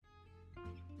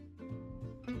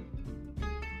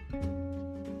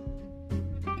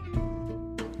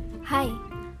Hai,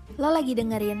 lo lagi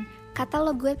dengerin Kata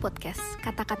Lo Gue Podcast,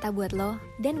 kata-kata buat lo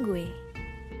dan gue.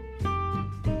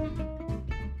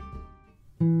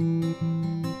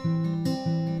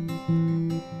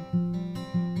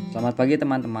 Selamat pagi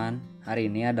teman-teman,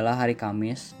 hari ini adalah hari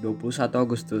Kamis 21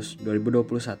 Agustus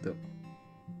 2021.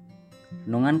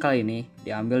 Renungan kali ini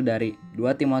diambil dari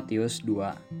 2 Timotius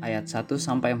 2 ayat 1-4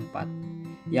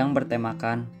 yang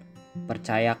bertemakan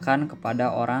percayakan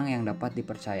kepada orang yang dapat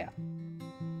dipercaya.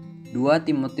 2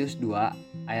 Timotius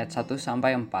 2 ayat 1-4.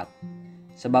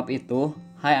 Sebab itu,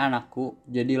 hai anakku,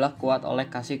 jadilah kuat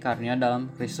oleh kasih karunia dalam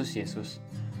Kristus Yesus.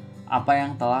 Apa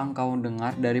yang telah engkau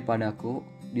dengar daripadaku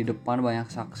di depan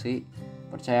banyak saksi,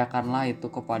 percayakanlah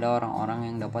itu kepada orang-orang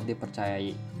yang dapat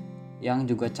dipercayai, yang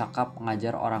juga cakap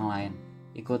mengajar orang lain.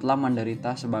 Ikutlah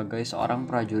menderita sebagai seorang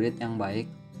prajurit yang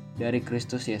baik dari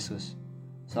Kristus Yesus.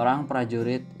 Seorang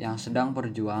prajurit yang sedang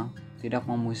berjuang tidak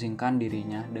memusingkan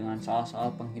dirinya dengan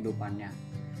soal-soal penghidupannya,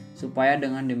 supaya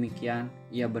dengan demikian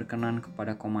ia berkenan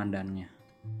kepada komandannya.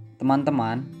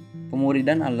 Teman-teman,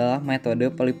 pemuridan adalah metode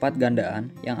pelipat gandaan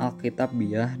yang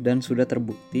alkitabiah dan sudah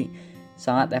terbukti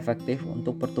sangat efektif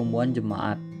untuk pertumbuhan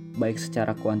jemaat, baik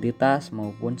secara kuantitas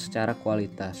maupun secara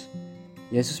kualitas.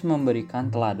 Yesus memberikan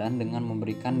teladan dengan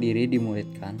memberikan diri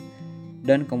dimuridkan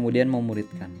dan kemudian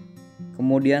memuridkan.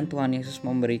 Kemudian Tuhan Yesus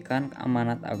memberikan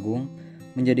amanat agung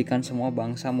menjadikan semua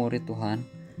bangsa murid Tuhan.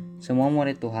 Semua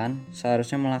murid Tuhan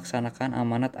seharusnya melaksanakan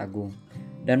amanat agung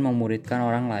dan memuridkan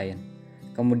orang lain.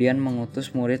 Kemudian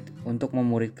mengutus murid untuk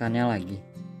memuridkannya lagi.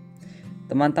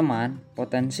 Teman-teman,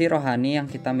 potensi rohani yang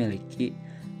kita miliki,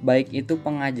 baik itu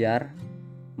pengajar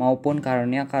maupun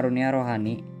karunia-karunia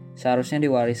rohani, seharusnya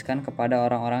diwariskan kepada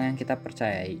orang-orang yang kita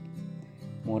percayai,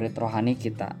 murid rohani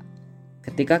kita.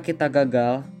 Ketika kita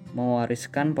gagal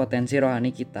mewariskan potensi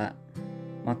rohani kita,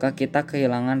 maka kita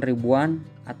kehilangan ribuan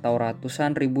atau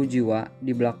ratusan ribu jiwa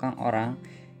di belakang orang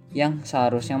yang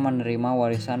seharusnya menerima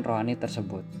warisan rohani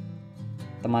tersebut.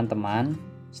 Teman-teman,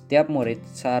 setiap murid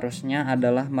seharusnya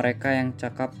adalah mereka yang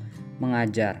cakap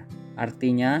mengajar,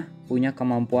 artinya punya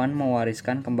kemampuan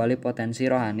mewariskan kembali potensi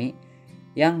rohani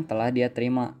yang telah dia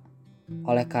terima.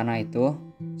 Oleh karena itu,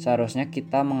 seharusnya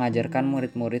kita mengajarkan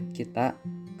murid-murid kita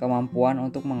kemampuan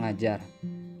untuk mengajar,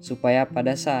 supaya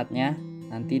pada saatnya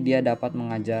nanti dia dapat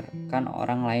mengajarkan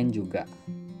orang lain juga.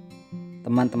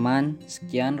 Teman-teman,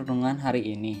 sekian renungan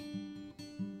hari ini.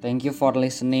 Thank you for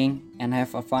listening and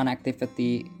have a fun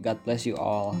activity. God bless you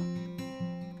all.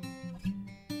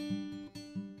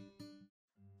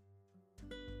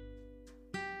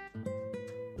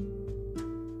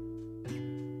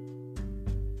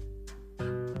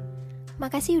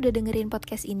 Makasih udah dengerin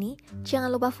podcast ini. Jangan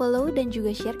lupa follow dan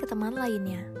juga share ke teman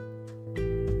lainnya.